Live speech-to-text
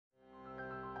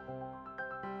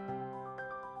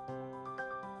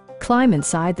Climb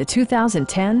inside the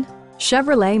 2010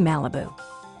 Chevrolet Malibu.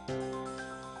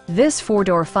 This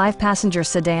four-door, five-passenger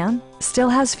sedan still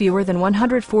has fewer than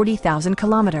 140,000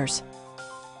 kilometers.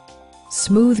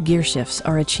 Smooth gear shifts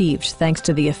are achieved thanks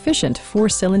to the efficient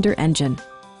four-cylinder engine.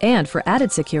 And for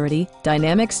added security,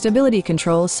 dynamic stability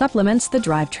control supplements the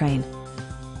drivetrain.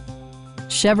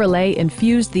 Chevrolet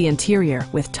infused the interior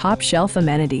with top-shelf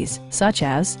amenities such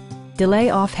as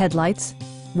delay-off headlights,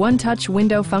 one-touch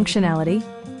window functionality,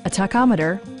 a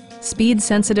tachometer,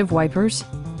 speed-sensitive wipers,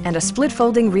 and a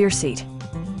split-folding rear seat.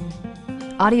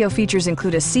 Audio features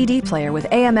include a CD player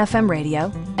with AM/FM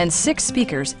radio and 6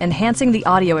 speakers, enhancing the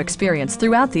audio experience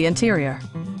throughout the interior.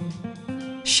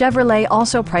 Chevrolet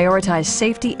also prioritized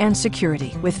safety and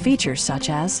security with features such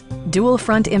as dual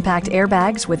front impact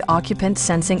airbags with occupant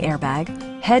sensing airbag,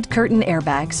 head curtain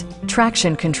airbags,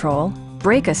 traction control,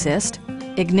 brake assist,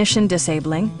 ignition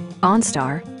disabling,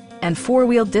 OnStar, and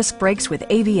four-wheel disc brakes with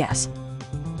ABS.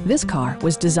 This car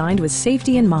was designed with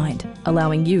safety in mind,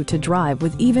 allowing you to drive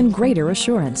with even greater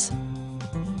assurance.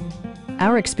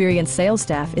 Our experienced sales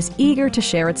staff is eager to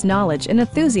share its knowledge and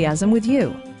enthusiasm with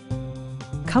you.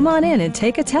 Come on in and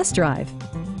take a test drive.